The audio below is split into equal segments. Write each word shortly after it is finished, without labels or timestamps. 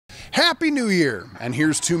Happy New Year, and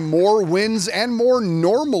here's to more wins and more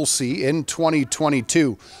normalcy in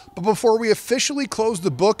 2022. But before we officially close the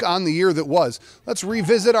book on the year that was, let's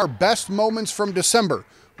revisit our best moments from December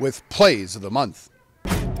with Plays of the Month.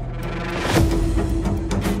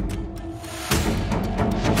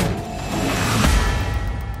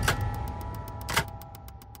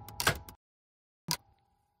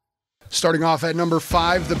 Starting off at number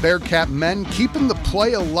 5, the Bearcat men keeping the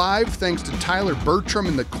play alive thanks to Tyler Bertram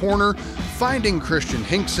in the corner, finding Christian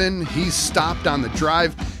Hinkson. He's stopped on the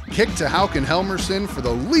drive, kick to Hauken Helmerson for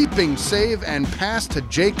the leaping save, and pass to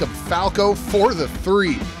Jacob Falco for the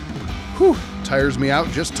 3. Whew, tires me out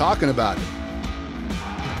just talking about it.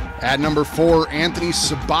 At number 4, Anthony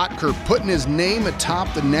Sabatker putting his name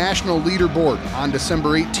atop the national leaderboard on December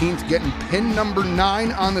 18th, getting pin number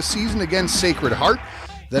 9 on the season against Sacred Heart.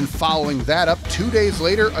 Then following that up 2 days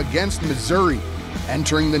later against Missouri.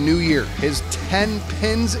 Entering the new year, his 10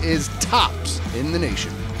 pins is tops in the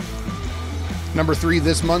nation. Number 3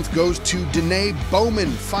 this month goes to Danae Bowman,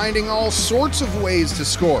 finding all sorts of ways to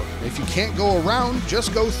score. If you can't go around,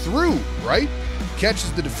 just go through, right?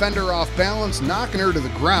 Catches the defender off balance, knocking her to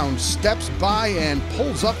the ground, steps by and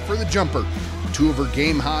pulls up for the jumper. 2 of her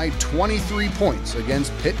game-high 23 points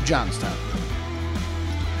against Pitt Johnstown.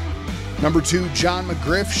 Number 2, John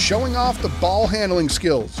McGriff showing off the ball handling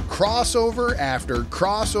skills. Crossover after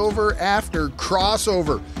crossover after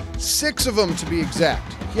crossover. 6 of them to be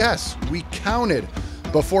exact. Yes, we counted.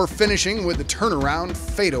 Before finishing with the turnaround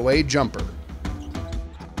fadeaway jumper.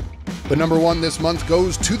 But number 1 this month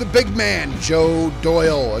goes to the big man, Joe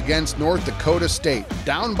Doyle, against North Dakota State.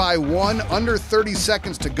 Down by 1, under 30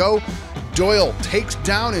 seconds to go. Doyle takes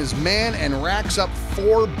down his man and racks up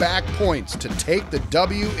 4 back points to take the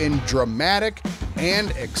W in dramatic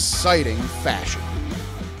and exciting fashion.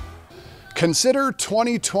 Consider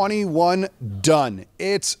 2021 done.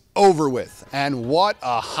 It's over with. And what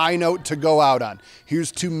a high note to go out on.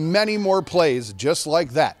 Here's to many more plays just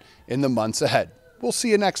like that in the months ahead. We'll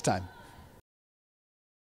see you next time.